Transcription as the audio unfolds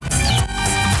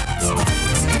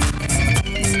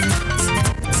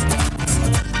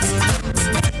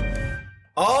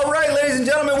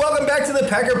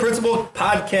Packer Principal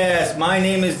Podcast. My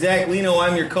name is Zach Lino.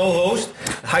 I'm your co-host,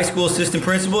 high school assistant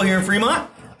principal here in Fremont.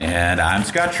 And I'm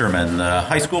Scott Sherman, the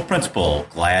high school principal.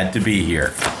 Glad to be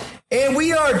here. And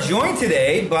we are joined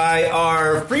today by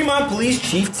our Fremont Police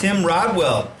Chief, Tim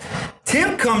Rodwell.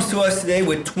 Tim comes to us today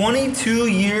with 22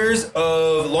 years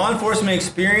of law enforcement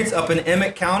experience up in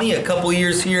Emmett County, a couple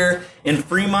years here in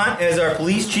Fremont as our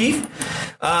police chief.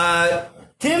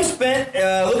 Tim spent,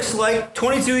 looks like,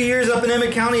 22 years up in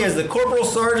Emmett County as the corporal,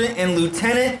 sergeant, and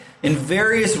lieutenant in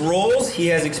various roles. He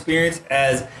has experience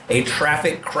as a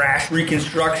traffic crash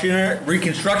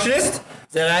reconstructionist.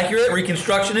 Is that accurate?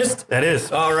 Reconstructionist? That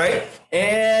is. All right.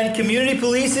 And community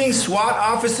policing, SWAT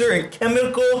officer, and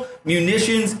chemical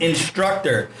munitions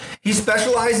instructor. He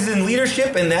specializes in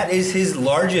leadership, and that is his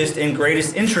largest and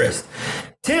greatest interest.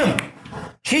 Tim,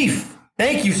 Chief,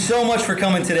 thank you so much for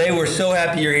coming today. We're so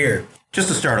happy you're here. Just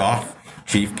to start off,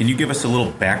 Chief, can you give us a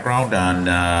little background on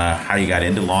how you got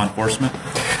into law enforcement?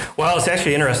 Well, it's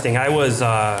actually interesting. I was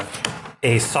a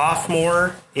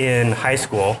sophomore in high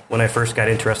school when I first got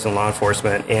interested in law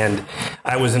enforcement, and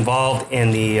I was involved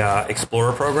in the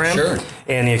Explorer program. Sure.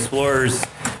 And the Explorers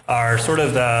are sort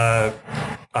of the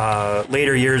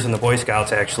later years in the Boy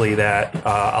Scouts, actually, that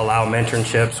allow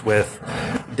mentorships with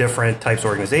different types of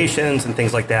organizations and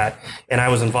things like that. And I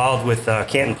was involved with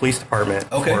Canton Police Department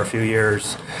for a few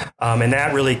years. And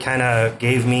that really kind of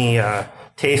gave me a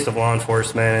taste of law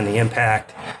enforcement and the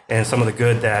impact and some of the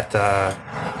good that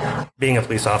being a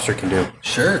police officer can do.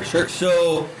 Sure.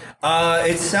 So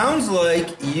it sounds like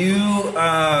you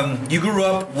grew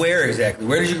up where exactly?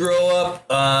 Where did you grow up?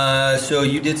 So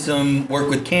you did some work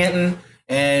with Canton.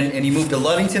 And you moved to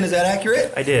Ludington, is that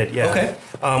accurate? I did, yeah. Okay.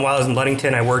 While I was in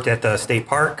Ludington, I worked at the state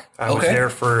park. I was there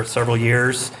for several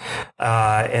years.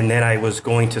 And then I was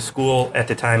going to school at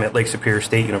the time at Lake Superior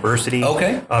State University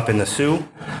up in the Sioux.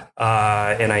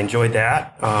 And I enjoyed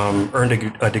that.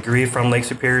 Earned a degree from Lake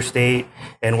Superior State.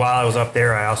 And while I was up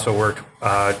there, I also worked,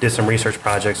 did some research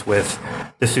projects with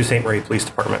the Sault Ste. Marie Police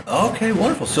Department. Okay,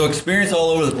 wonderful. So experience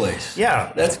all over the place.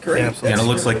 Yeah. That's great. Yeah, And it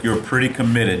looks like you were pretty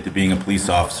committed to being a police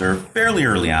officer fairly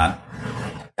early on.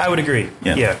 I would agree.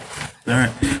 Yeah. All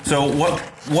right. So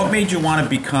what made you want to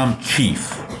become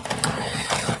chief?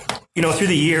 You know, through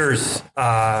the years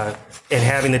and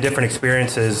having the different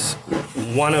experiences,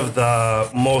 one of the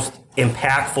most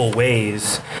impactful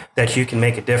ways that you can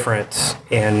make a difference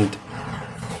and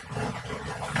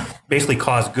basically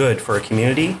cause good for a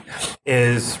community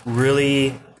is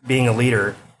really being a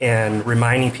leader and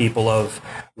reminding people of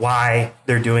why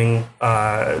they're doing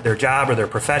their job or their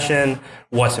profession,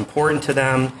 what's important to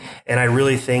them. And I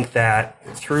really think that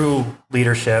through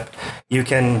leadership, you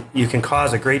can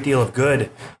cause a great deal of good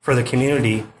for the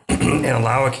community and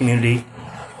allow a community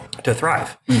to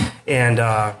thrive.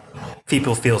 And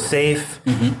people feel safe.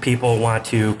 People want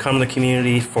to come to the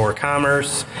community for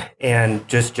commerce and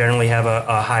just generally have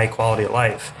a high quality of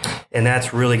life. And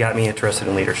that's really got me interested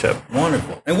in leadership.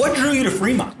 Wonderful. And what drew you to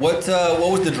Fremont? What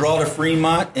was the draw to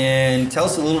Fremont? And tell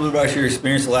us a little bit about your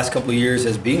experience the last couple of years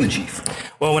as being the chief.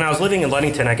 Well, when I was living in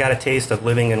Ludington, I got a taste of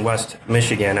living in West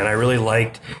Michigan, and I really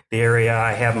liked the area.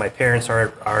 I have my parents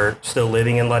are still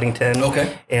living in Ludington.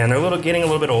 Okay. And they're getting a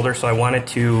little bit older, so I wanted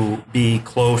to be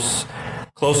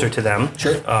closer to them.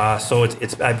 Sure. So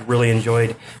I've really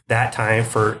enjoyed that time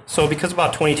because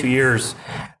about 22 years,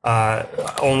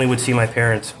 only would see my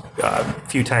parents a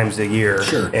few times a year.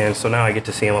 Sure. And so now I get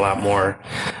to see them a lot more.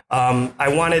 I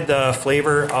wanted the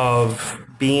flavor of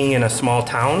being in a small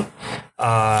town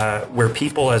where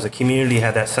people as a community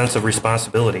have that sense of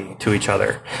responsibility to each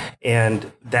other.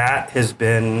 And that has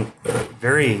been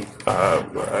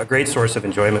a great source of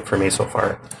enjoyment for me so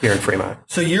far here in Fremont.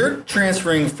 So you're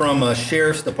transferring from a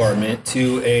sheriff's department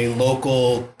to a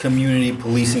local community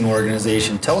policing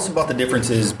organization. Tell us about the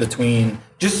differences between,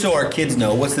 just so our kids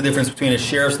know, what's the difference between a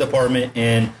sheriff's department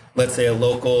and, let's say, a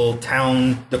local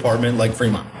town department like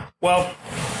Fremont? Well,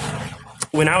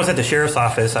 when I was at the sheriff's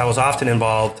office, I was often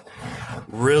involved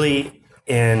really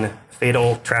in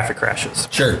fatal traffic crashes.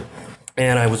 Sure.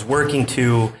 And I was working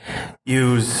to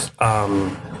use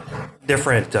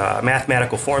different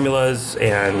mathematical formulas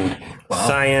and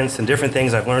science and different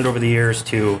things I've learned over the years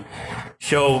to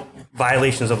show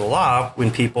violations of the law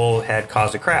when people had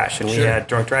caused a crash. And we had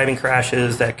drunk driving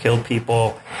crashes that killed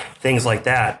people, things like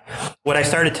that. What I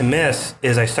started to miss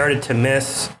is am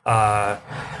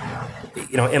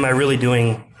I really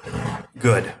doing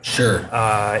good? Sure.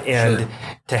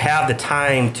 To have the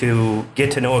time to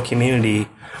get to know a community,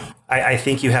 I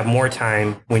think you have more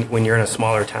time when you're in a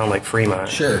smaller town like Fremont.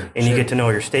 Sure. And you get to know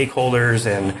your stakeholders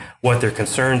and what their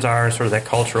concerns are, sort of that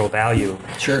cultural value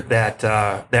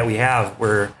that we have.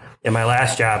 Where in my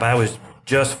last job, I was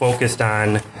just focused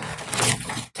on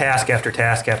task after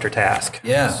task after task.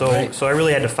 Yeah. So I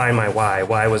really had to find my why.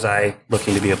 Why was I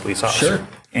looking to be a police officer? Sure.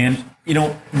 And,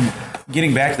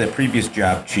 getting back to that previous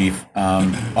job, Chief,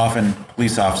 often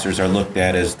police officers are looked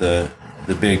at as the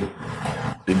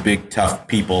big tough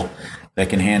people that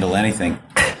can handle anything.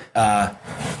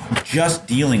 Just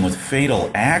dealing with fatal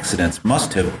accidents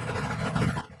must have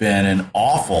been an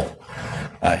awful,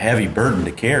 heavy burden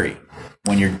to carry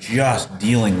when you're just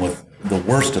dealing with the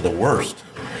worst of the worst.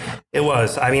 It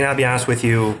was. I mean, I'll be honest with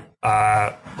you.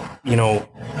 I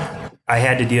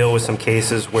had to deal with some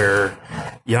cases where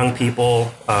young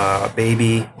people,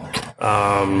 baby,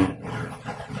 and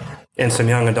some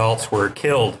young adults were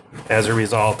killed as a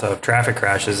result of traffic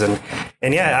crashes. And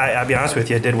yeah, I'll be honest with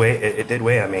you, it did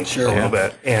weigh on me a little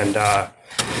bit. And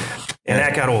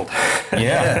that got old.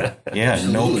 Yeah,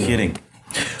 no kidding.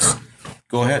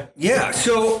 Go ahead. Yeah.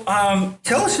 So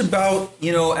tell us about,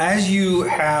 as you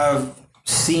have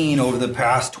seen over the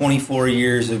past 24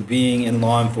 years of being in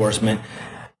law enforcement,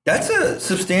 that's a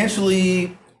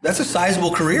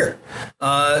sizable career.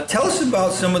 Tell us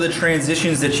about some of the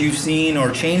transitions that you've seen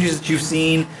or changes that you've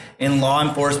seen in law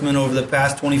enforcement over the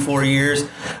past 24 years.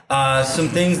 Some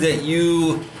things that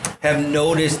you have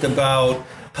noticed about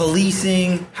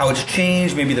policing, how it's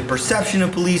changed, maybe the perception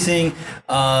of policing.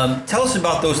 Tell us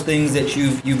about those things that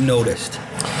you've noticed.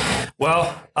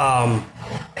 Well,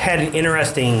 had an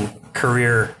interesting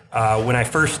career. When I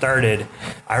first started,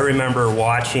 I remember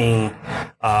watching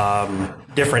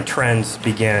different trends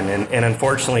begin. And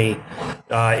unfortunately,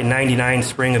 in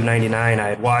spring of 99, I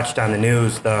had watched on the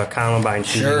news the Columbine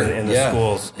shooting in the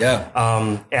schools. Yeah.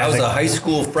 I was a high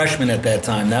school freshman at that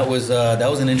time. That was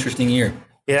an interesting year.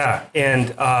 Yeah. And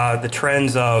the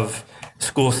trends of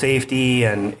school safety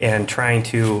and trying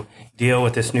to deal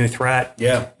with this new threat.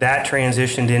 Yeah. That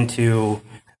transitioned into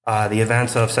the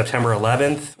events of September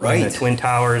 11th, when the Twin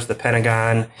Towers, the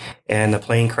Pentagon, and the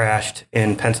plane crashed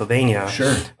in Pennsylvania.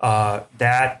 Sure.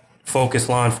 That focused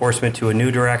law enforcement to a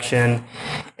new direction.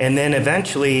 And then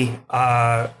eventually,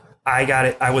 I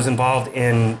was involved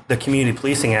in the community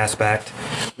policing aspect,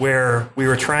 where we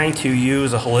were trying to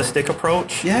use a holistic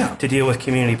approach to deal with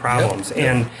community problems. Yep.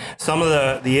 And some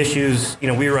of the issues,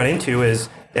 we run into is,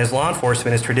 as law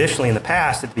enforcement is traditionally in the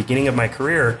past, at the beginning of my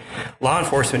career, law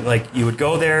enforcement, you would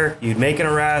go there, you'd make an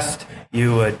arrest,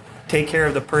 you would take care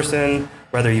of the person,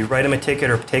 whether you write them a ticket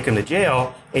or take them to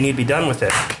jail, and you'd be done with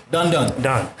it.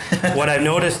 Done. What I've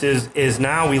noticed is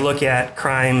now we look at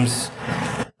crimes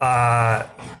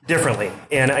differently.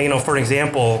 And, for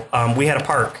example, we had a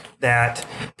park that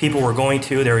people were going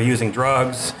to, they were using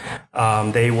drugs,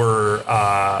 they were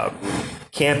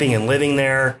camping and living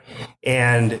there,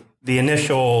 and the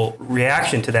initial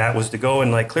reaction to that was to go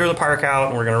and clear the park out,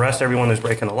 and we're going to arrest everyone who's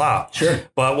breaking the law. Sure.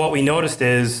 But what we noticed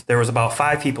is there was about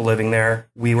 5 people living there.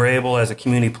 We were able, as a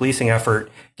community policing effort,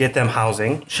 get them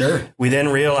housing. Sure. We then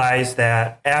realized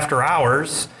that after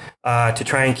hours, to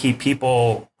try and keep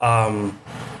people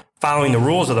following the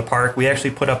rules of the park, we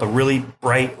actually put up a really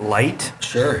bright light.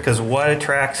 Sure. Because what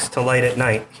attracts to light at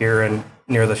night here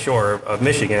near the shore of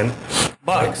Michigan?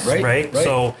 Bugs, right?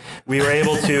 So we were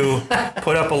able to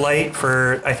put up a light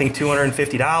for, I think,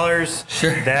 $250.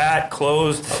 Sure. That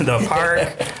closed the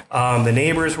park. The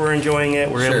neighbors were enjoying it.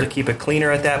 We were able to keep it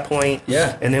cleaner at that point.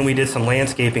 Yeah. And then we did some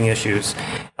landscaping issues.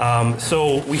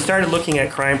 So we started looking at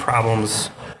crime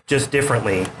problems just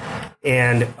differently.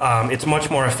 And it's much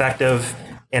more effective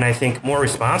and, I think, more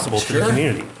responsible to the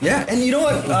community. Yeah. And you know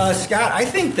what, Scott, I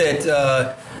think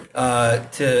that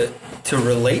to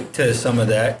relate to some of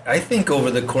that, I think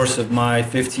over the course of my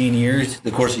 15 years,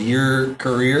 the course of your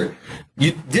career,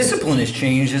 discipline has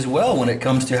changed as well when it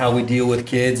comes to how we deal with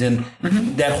kids, and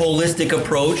that holistic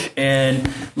approach and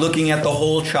looking at the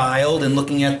whole child and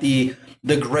looking at the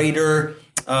greater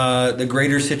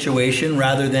situation,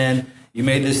 rather than you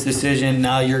made this decision,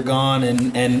 now you're gone,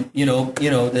 and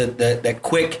that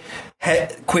quick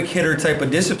hitter type of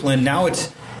discipline. Now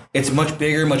it's much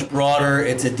bigger, much broader.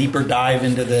 It's a deeper dive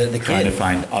into the kid. Trying to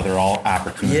find other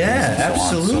opportunities. Yeah, and so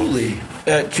absolutely. On.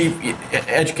 So, Chief,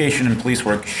 education and police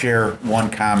work share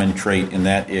one common trait, and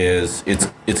that is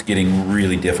it's getting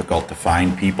really difficult to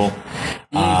find people.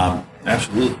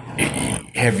 Absolutely.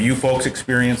 Have you folks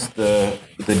experienced the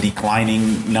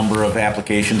declining number of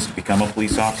applications to become a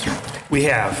police officer? We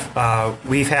have.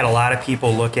 We've had a lot of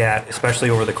people look at,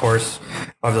 especially over the course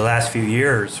of the last few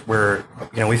years, where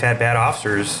we've had bad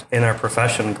officers in our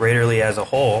profession, greaterly as a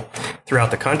whole, throughout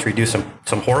the country, do some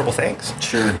horrible things.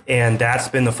 Sure. And that's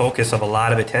been the focus of a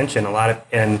lot of attention,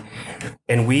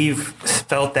 and we've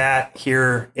felt that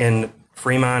here in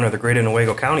Fremont or the greater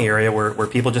Newaygo County area, where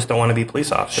people just don't want to be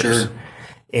police officers. Sure.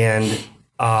 And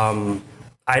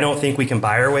I don't think we can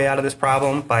buy our way out of this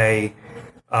problem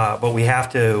but we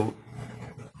have to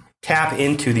tap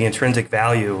into the intrinsic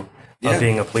value of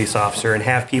being a police officer and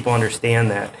have people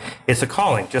understand that it's a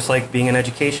calling, just like being in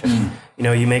education. You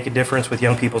know, you make a difference with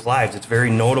young people's lives. It's very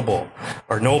noble,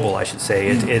 I should say.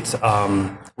 It's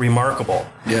remarkable.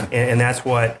 Yeah. And that's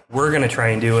what we're going to try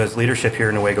and do as leadership here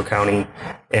in Owego County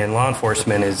and law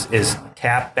enforcement is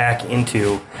tap back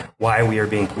into why we are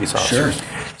being police officers. Sure.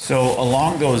 So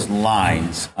along those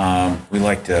lines, we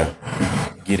like to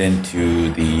get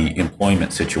into the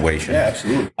employment situation. Yeah,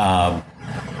 absolutely.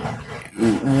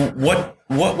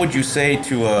 What would you say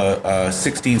to a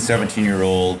 16,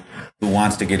 17-year-old who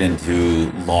wants to get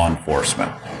into law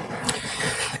enforcement?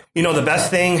 You know, the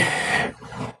best thing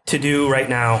to do right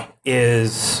now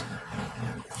is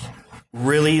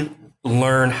really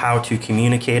learn how to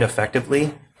communicate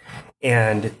effectively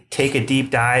and take a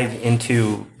deep dive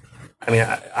into,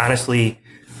 honestly,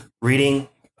 reading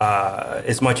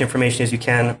as much information as you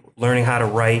can, learning how to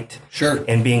write, Sure.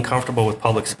 and being comfortable with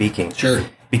public speaking. Sure.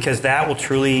 Because that will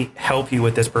truly help you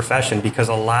with this profession, because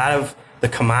a lot of the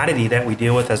commodity that we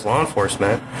deal with as law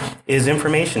enforcement is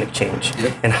information exchange.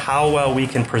 Yep. And how well we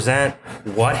can present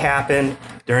what happened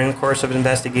during the course of an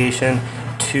investigation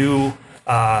to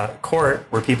court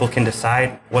where people can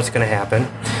decide what's going to happen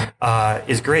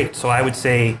is great. So I would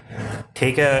say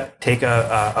take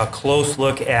a close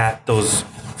look at those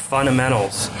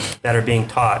fundamentals that are being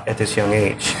taught at this young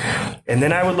age. And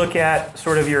then I would look at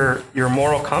sort of your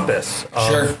moral compass of,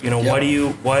 Sure. you know, Yep.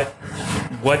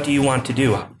 what do you want to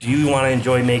do? Do you want to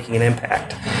enjoy making an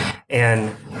impact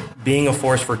and being a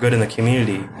force for good in the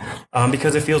community?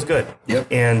 Because it feels good. Yep.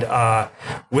 And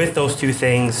with those two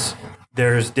things,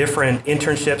 there's different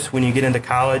internships when you get into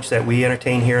college that we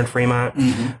entertain here in Fremont.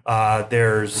 Mm-hmm.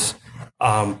 There's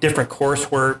different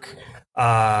coursework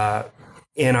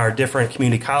in our different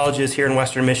community colleges here in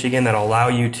Western Michigan that allow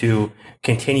you to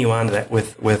continue on to that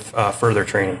with further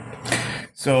training.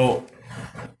 So,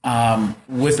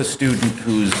 with a student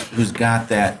who's got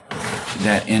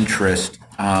that interest,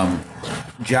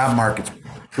 job market's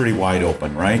pretty wide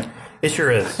open, right? It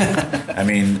sure is. I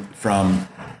mean, from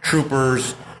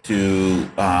troopers to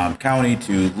county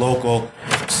to local,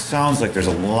 sounds like there's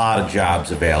a lot of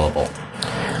jobs available.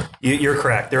 You're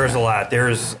correct. There is a lot.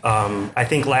 There's, I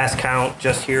think last count,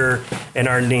 just here in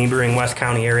our neighboring West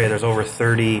County area, there's over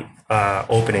 30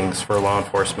 openings for law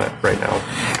enforcement right now.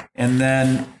 And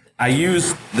then I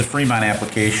use the Fremont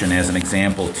application as an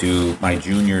example to my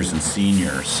juniors and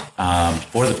seniors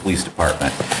for the police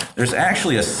department. There's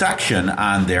actually a section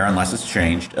on there, unless it's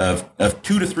changed, of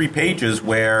 2 to 3 pages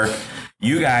where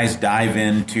you guys dive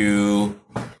into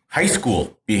high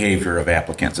school behavior of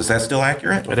applicants. Is that still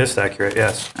accurate? It is accurate,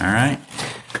 yes. All right.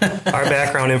 Our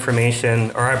background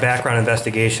information or our background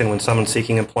investigation when someone's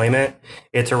seeking employment,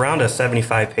 it's around a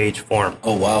 75-page form.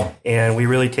 Oh, wow. And we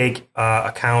really take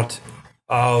account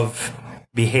of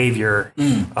behavior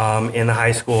in the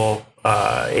high school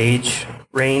age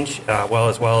range, as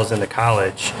well as in the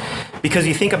college. Because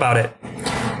you think about it,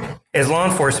 as law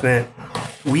enforcement,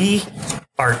 we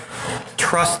are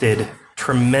trusted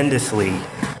tremendously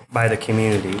by the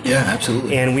community. Yeah,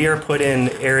 absolutely. And we are put in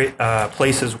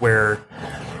places where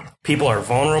people are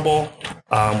vulnerable.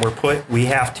 We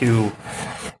have to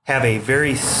have a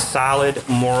very solid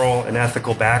moral and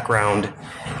ethical background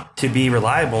to be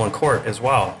reliable in court as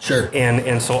well. Sure.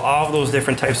 And so all of those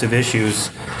different types of issues,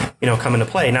 come into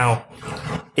play. Now,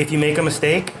 if you make a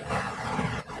mistake,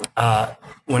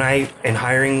 when in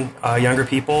hiring younger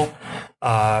people,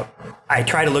 I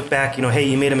try to look back, hey,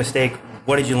 you made a mistake.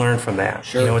 What did you learn from that?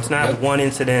 Sure. It's not one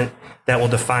incident that will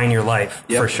define your life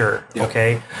for sure. Yep.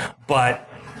 Okay. But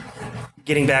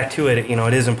getting back to it,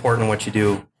 it is important what you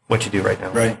do right now.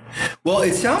 Right. Well,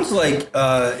 it sounds like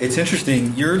it's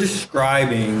interesting. You're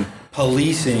describing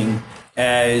policing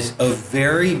as a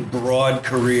very broad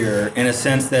career in a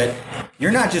sense that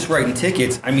you're not just writing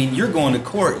tickets. I mean, you're going to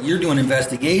court. You're doing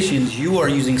investigations. You are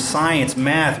using science,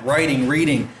 math, writing,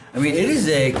 reading. I mean, it is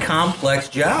a complex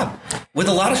job with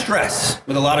a lot of stress,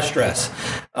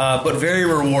 but very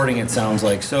rewarding, it sounds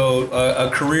like. So a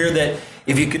career that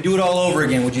if you could do it all over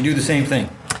again, would you do the same thing?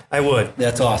 I would.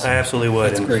 That's awesome. I absolutely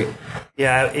would. That's great.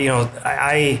 Yeah,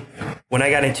 I when I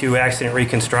got into accident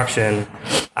reconstruction,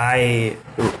 my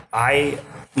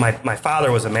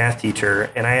father was a math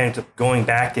teacher, and I ended up going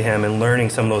back to him and learning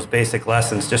some of those basic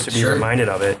lessons just to be reminded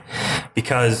of it.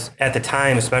 Because at the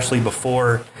time, especially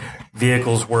before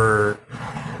vehicles were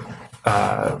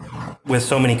with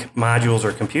so many modules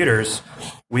or computers,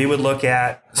 we would look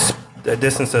at the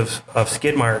distance of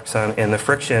skid marks and the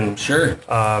friction Sure.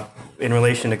 In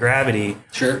relation to gravity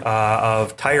Sure.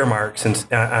 Of tire marks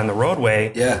on the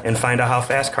roadway, Yeah. and find out how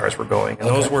fast cars were going. And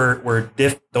Okay.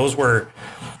 those were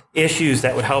issues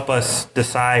that would help us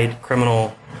decide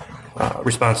criminal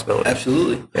responsibility.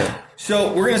 Absolutely. Yeah. So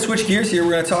we're going to switch gears here.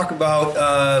 We're going to talk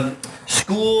about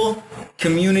school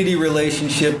community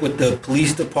relationship with the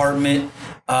police department.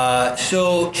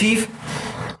 So, Chief,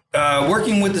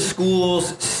 working with the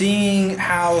schools, seeing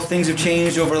how things have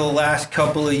changed over the last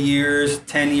couple of years,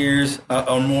 10 years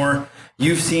or more,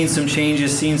 you've seen some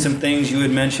changes, seen some things. You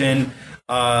had mentioned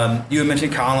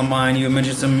Columbine. You had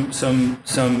mentioned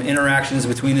some interactions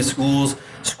between the schools,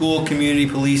 school community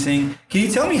policing. Can you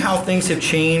tell me how things have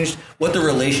changed? What the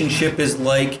relationship is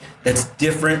like that's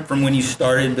different from when you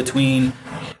started between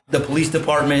the police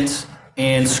departments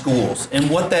and schools, and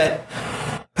what that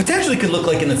potentially could look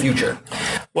like in the future?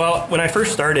 Well, when I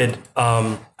first started,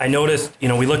 I noticed,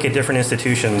 we look at different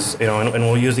institutions, and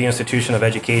we'll use the institution of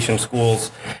education,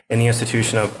 schools, and the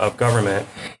institution of government.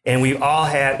 And we all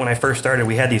had, when I first started,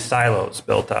 we had these silos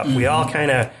built up. Mm-hmm. We all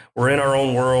kind of were in our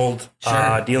own world,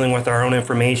 sure. Dealing with our own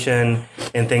information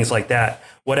and things like that.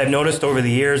 What I've noticed over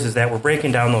the years is that we're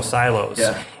breaking down those silos.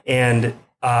 Yeah. And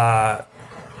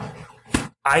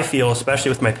I feel, especially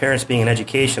with my parents being in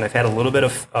education, I've had a little bit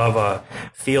of a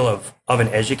feel of an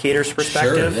educator's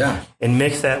perspective, sure, yeah. and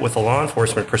mix that with a law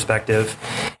enforcement perspective.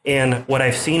 And what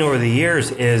I've seen over the years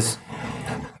is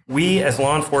we as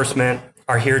law enforcement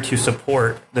are here to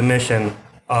support the mission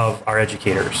of our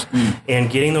educators and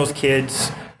getting those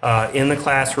kids in the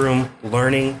classroom,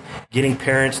 learning, getting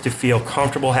parents to feel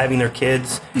comfortable having their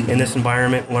kids in this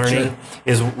environment learning, sure.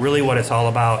 is really what it's all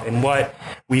about. And what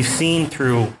we've seen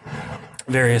through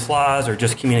various laws or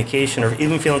just communication or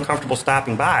even feeling comfortable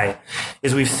stopping by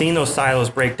is we've seen those silos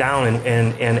break down,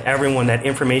 and everyone, that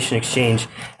information exchange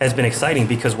has been exciting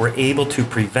because we're able to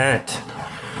prevent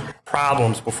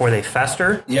problems before they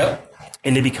fester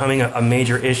into becoming a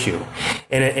major issue.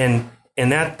 And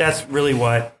that's really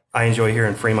what I enjoy here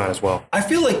in Fremont as well. I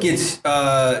feel like it's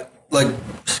like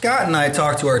Scott and I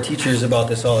talk to our teachers about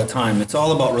this all the time. It's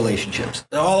all about relationships.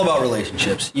 It's all about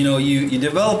relationships. You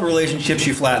develop relationships,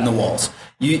 you flatten the walls.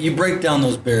 You break down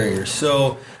those barriers.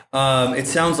 So it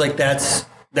sounds like that's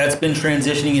been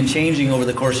transitioning and changing over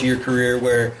the course of your career,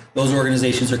 where those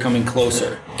organizations are coming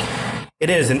closer. It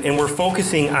is, and we're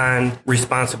focusing on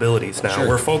responsibilities now. Sure.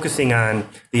 We're focusing on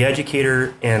the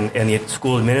educator and the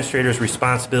school administrator's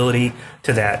responsibility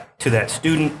to that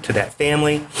student, to that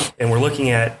family, and we're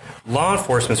looking at law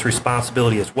enforcement's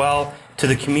responsibility as well to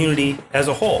the community as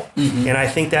a whole. Mm-hmm. And I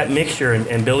think that mixture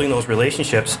and building those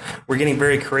relationships, we're getting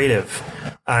very creative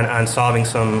on solving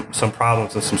some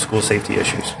problems and some school safety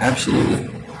issues. Absolutely.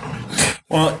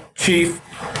 Well, Chief,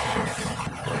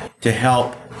 to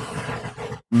help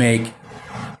make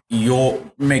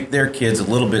their kids a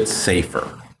little bit safer,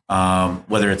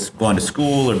 whether it's going to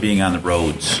school or being on the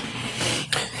roads?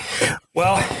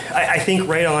 Well, I think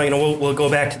right along, we'll go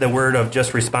back to the word of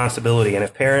just responsibility. And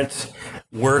if parents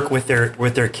work with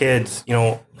their kids,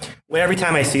 every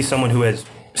time I see someone who is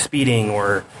speeding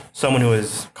or someone who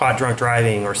is caught drunk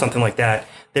driving or something like that,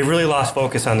 they've really lost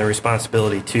focus on their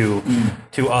responsibility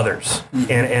to others.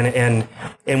 And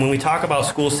when we talk about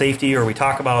school safety or we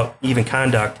talk about even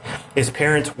conduct, is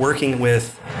parents working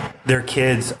with their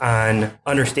kids on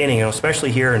understanding,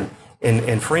 especially here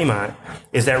in Fremont,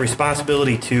 is that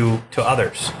responsibility to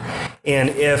others. And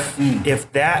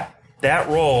if that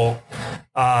role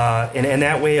and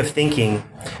that way of thinking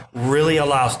really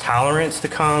allows tolerance to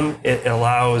come, it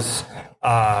allows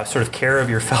sort of care of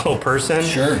your fellow person.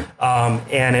 Sure.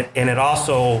 And it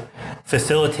also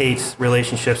facilitates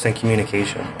relationships and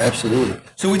communication. Absolutely.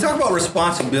 So we talk about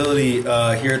responsibility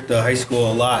here at the high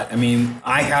school a lot. I mean,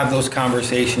 I have those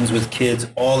conversations with kids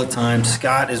all the time.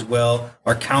 Scott as well,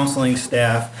 our counseling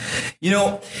staff.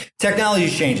 Technology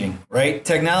is changing, right?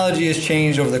 Technology has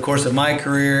changed over the course of my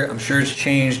career. I'm sure it's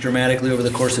changed dramatically over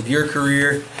the course of your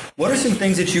career. What are some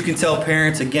things that you can tell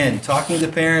parents, again, talking to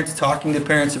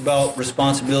parents about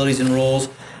responsibilities and roles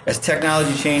as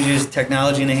technology changes,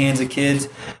 technology in the hands of kids?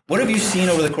 What have you seen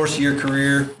over the course of your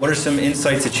career? What are some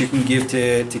insights that you can give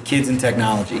to kids in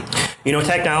technology?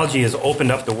 Technology has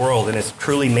opened up the world, and it's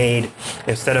truly made,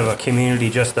 instead of a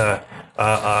community, just a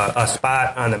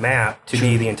spot on the map, to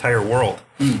be the entire world.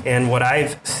 And what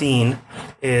I've seen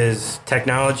is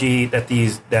technology that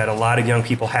a lot of young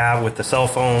people have with the cell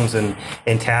phones and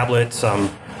tablets.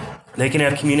 They can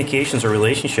have communications or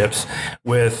relationships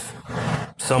with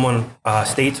someone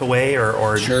states away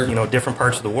or sure. Different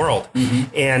parts of the world.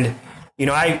 Mm-hmm. And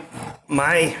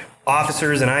my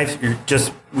officers and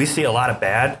we see a lot of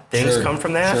bad things come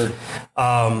from that.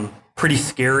 Pretty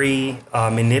scary,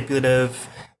 manipulative,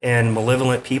 and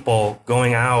malevolent people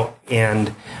going out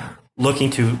and looking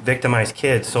to victimize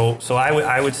kids. So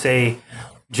I would say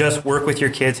just work with your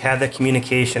kids, have that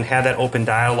communication, have that open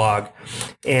dialogue,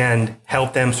 and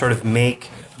help them sort of make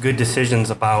good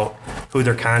decisions about who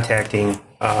they're contacting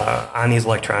on these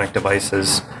electronic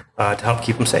devices to help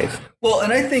keep them safe. Well,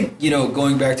 and I think,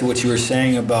 going back to what you were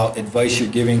saying about advice you're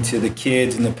giving to the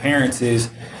kids and the parents is,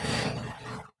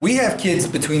 we have kids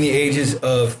between the ages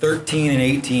of 13 and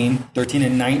 18, 13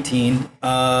 and 19,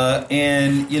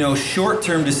 and,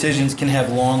 short-term decisions can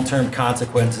have long-term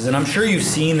consequences. And I'm sure you've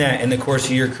seen that in the course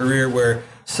of your career where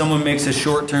someone makes a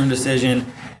short-term decision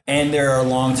and there are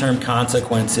long-term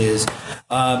consequences.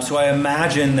 So I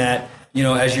imagine that,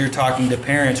 as you're talking to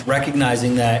parents,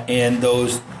 recognizing that and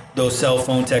those cell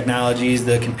phone technologies,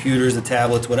 the computers, the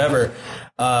tablets, whatever,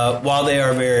 while they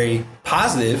are very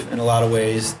positive in a lot of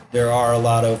ways, there are a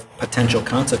lot of potential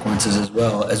consequences as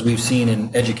well, as we've seen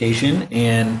in education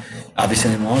and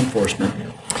obviously in law enforcement.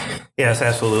 Yes,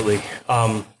 absolutely.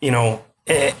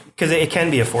 Because it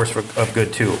can be a force of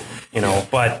good too,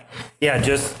 But yeah,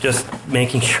 just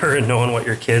making sure and knowing what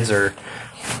your kids are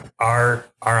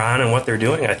on and what they're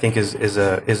doing, I think is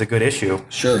a good issue.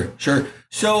 Sure.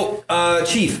 So,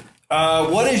 Chief,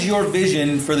 what is your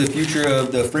vision for the future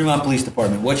of the Fremont Police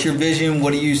Department? What's your vision?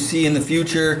 What do you see in the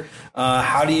future?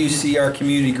 How do you see our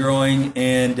community growing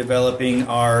and developing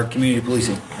our community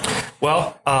policing?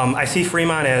 Well, I see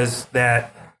Fremont as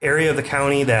that area of the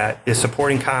county that is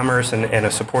supporting commerce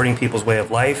and supporting people's way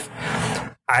of life.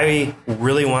 I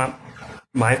really want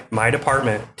my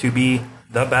department to be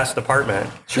the best department.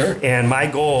 Sure. And my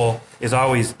goal is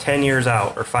always 10 years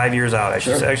out or 5 years out.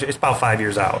 Actually, it's about 5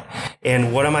 years out.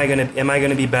 And what am I going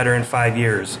to be better in 5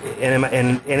 years?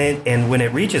 And when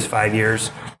it reaches 5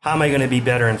 years, how am I going to be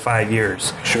better in 5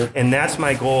 years? Sure. And that's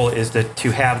my goal, is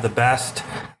to have the best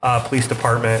police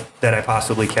department that I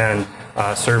possibly can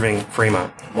serving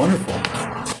Fremont. Wonderful.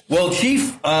 Well,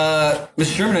 Chief, Mr.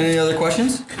 Sherman, any other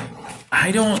questions?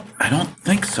 I don't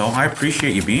think so. I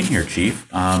appreciate you being here, Chief,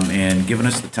 and giving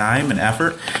us the time and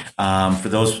effort. For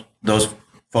those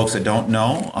folks that don't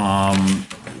know,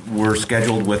 we're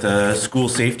scheduled with a school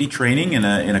safety training in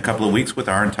a couple of weeks with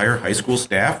our entire high school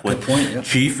staff. Good point, yeah.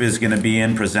 Chief is going to be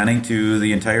in presenting to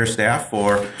the entire staff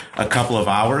for a couple of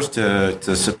hours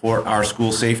to support our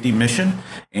school safety mission,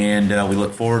 and we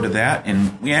look forward to that.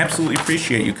 And we absolutely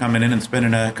appreciate you coming in and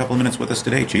spending a couple of minutes with us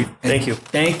today, Chief. Thank you.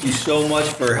 Thank you so much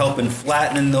for helping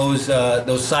flatten those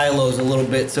silos a little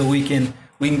bit, so we can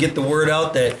get the word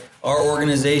out that our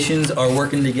organizations are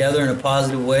working together in a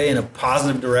positive way, in a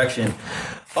positive direction.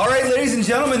 All right, ladies and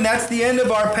gentlemen, that's the end of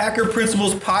our Packer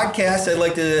Principles podcast. I'd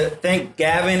like to thank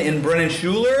Gavin and Brennan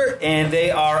Schuler, and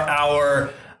they are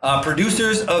our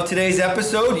producers of today's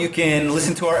episode. You can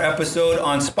listen to our episode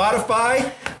on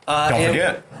Spotify.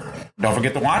 Don't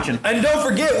forget to watch it. And don't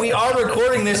forget, we are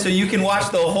recording this so you can watch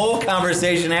the whole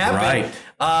conversation happen.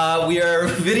 Right. We are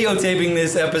videotaping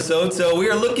this episode, so we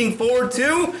are looking forward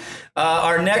to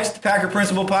our next Packer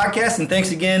Principal podcast. And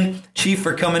thanks again, Chief,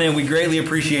 for coming in. We greatly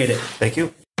appreciate it. Thank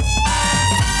you.